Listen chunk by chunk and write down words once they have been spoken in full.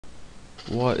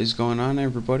What is going on,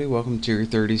 everybody? Welcome to your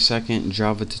 30-second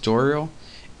Java tutorial.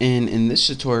 And in this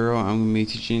tutorial I'm going to be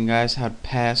teaching you guys how to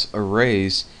pass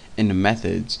arrays into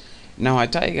methods. Now, I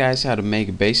taught you guys how to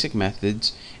make basic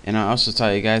methods, and I also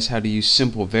taught you guys how to use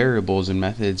simple variables in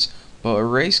methods, but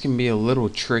arrays can be a little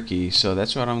tricky, so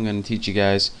that's what I'm going to teach you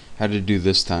guys how to do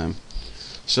this time.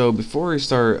 So before we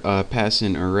start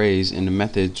passing arrays into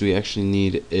methods, we actually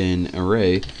need an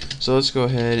array. So let's go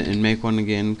ahead and make one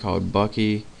again called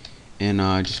Bucky, and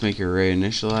just make your array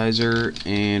initializer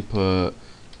and put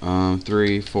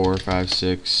 3, 4, 5,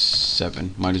 6,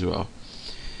 7. Might as well.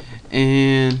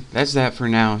 And that's that for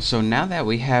now. So now that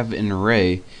we have an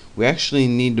array, we actually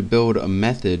need to build a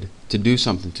method to do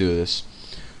something to this.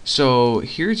 So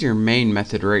here's your main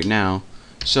method right now.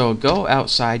 So go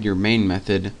outside your main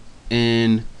method,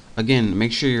 and again,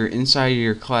 make sure you're inside of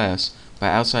your class by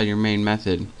outside your main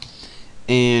method,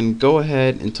 and go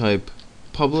ahead and type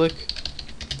public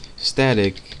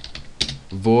static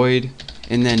void,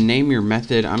 and then name your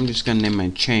method. I'm just going to name my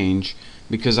change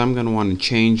because I'm going to want to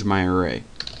change my array.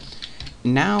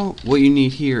 Now what you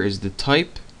need here is the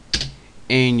type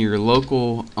and your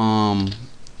local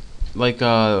like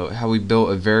how we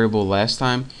built a variable last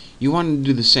time. You want to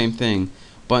do the same thing,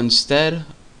 but instead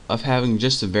of having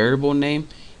just a variable name,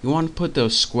 you want to put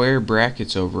those square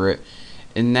brackets over it,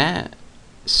 and that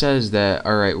says that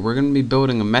alright, we're going to be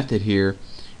building a method here,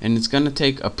 and it's going to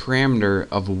take a parameter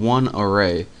of one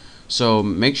array. So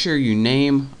make sure you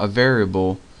name a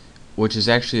variable, which is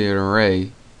actually an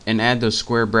array, and add those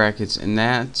square brackets, and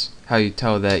that's how you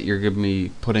tell that you're going to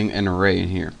be putting an array in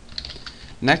here.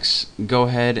 Next, go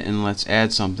ahead and let's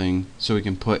add something so we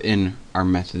can put in our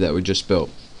method that we just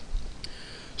built.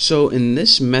 So in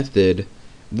this method,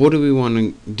 what do we want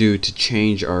to do to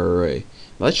change our array?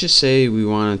 Let's just say we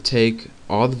want to take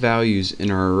all the values in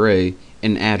our array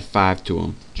and add 5 to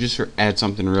them. Just add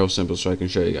something real simple so I can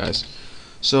show you guys.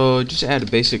 So just add a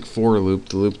basic for loop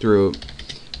to loop through it.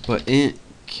 But int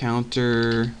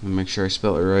counter, let me make sure I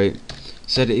spell it right,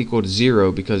 set it equal to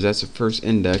 0 because that's the first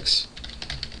index.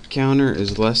 Counter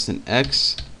is less than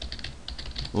x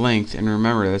length, and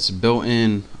remember that's a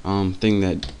built-in thing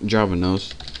that Java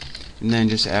knows. And then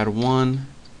just add 1,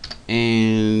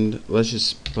 and let's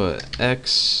just put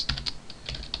x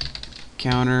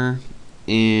counter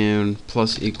and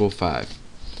plus equal 5.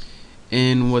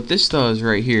 And what this does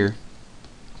right here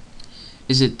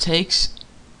is it takes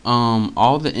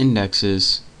all the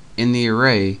indexes in the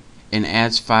array and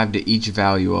adds 5 to each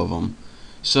value of them.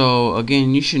 So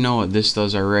again, you should know what this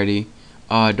does already.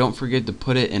 Don't forget to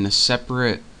put it in a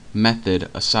separate method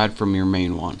aside from your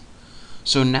main one.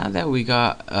 So now that we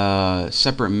got a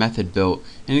separate method built,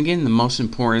 and again, the most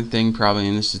important thing probably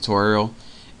in this tutorial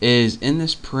is in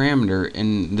this parameter,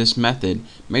 in this method,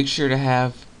 make sure to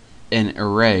have an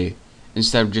array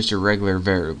instead of just a regular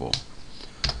variable.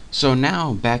 So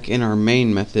now back in our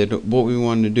main method, what we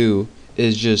want to do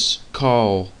is just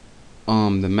call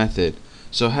the method.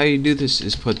 So how you do this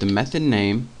is put the method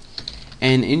name,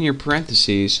 and in your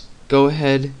parentheses go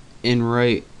ahead and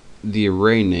write the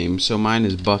array name. So mine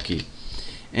is Bucky.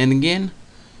 And again,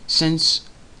 since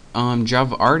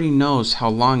Java already knows how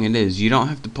long it is, you don't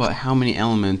have to put how many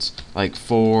elements, like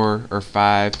 4 or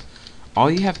 5.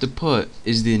 All you have to put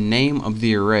is the name of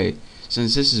the array.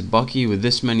 Since this is Bucky with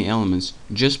this many elements,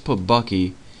 just put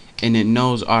Bucky, and it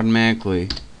knows automatically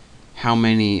how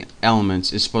many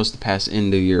elements it's supposed to pass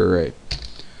into your array.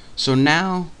 So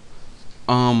now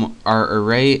our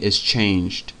array is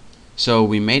changed. So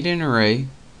we made an array,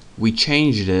 we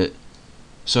changed it,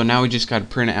 so now we just got to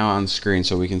print it out on the screen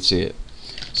so we can see it.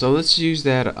 So let's use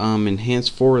that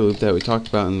enhanced for loop that we talked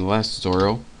about in the last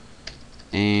tutorial.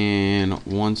 And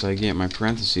once I get my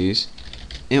parentheses,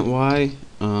 int y,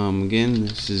 again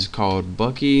this is called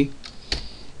Bucky,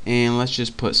 and let's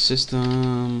just put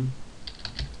system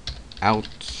out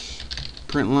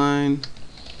print line,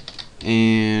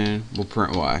 and we'll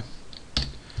print y.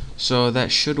 So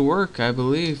that should work, I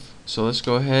believe. So let's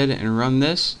go ahead and run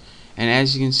this, and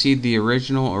as you can see, the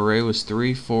original array was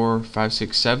 3, 4, 5,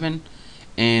 6, 7,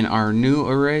 and our new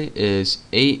array is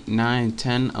 8, 9,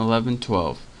 10, 11,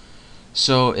 12.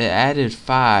 So it added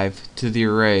 5 to the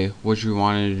array which we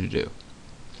wanted to do.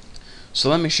 So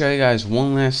let me show you guys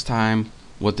one last time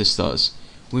what this does.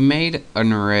 We made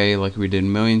an array like we did a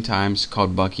million times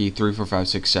called Bucky 3, 4, 5,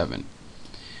 6, 7.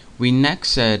 We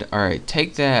next said, alright,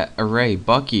 take that array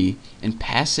Bucky and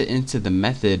pass it into the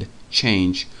method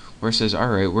change, where it says,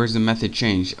 alright, where's the method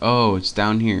change? Oh, it's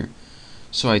down here.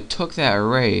 So I took that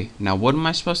array. Now what am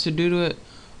I supposed to do to it?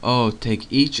 Oh,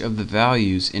 take each of the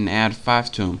values and add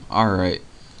 5 to them. Alright,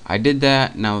 I did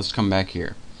that. Now let's come back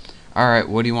here. Alright,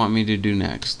 what do you want me to do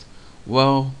next?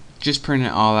 Well, just print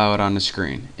it all out on the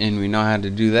screen, and we know how to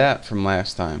do that from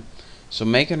last time. So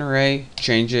make an array,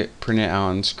 change it, print it out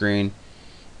on the screen.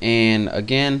 And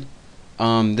again,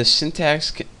 the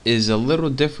syntax is a little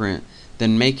different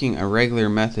than making a regular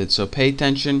method, so pay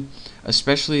attention,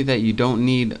 especially that you don't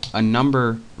need a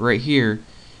number right here,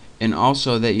 and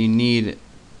also that you need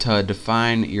to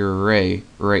define your array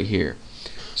right here.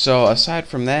 So aside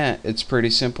from that, it's pretty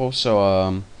simple.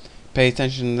 So pay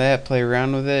attention to that, play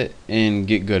around with it, and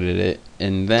get good at it.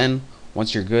 And then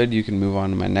once you're good, you can move on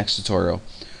to my next tutorial.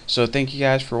 So thank you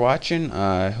guys for watching.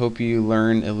 I hope you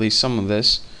learned at least some of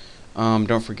this.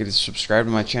 Don't forget to subscribe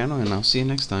to my channel, and I'll see you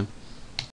next time.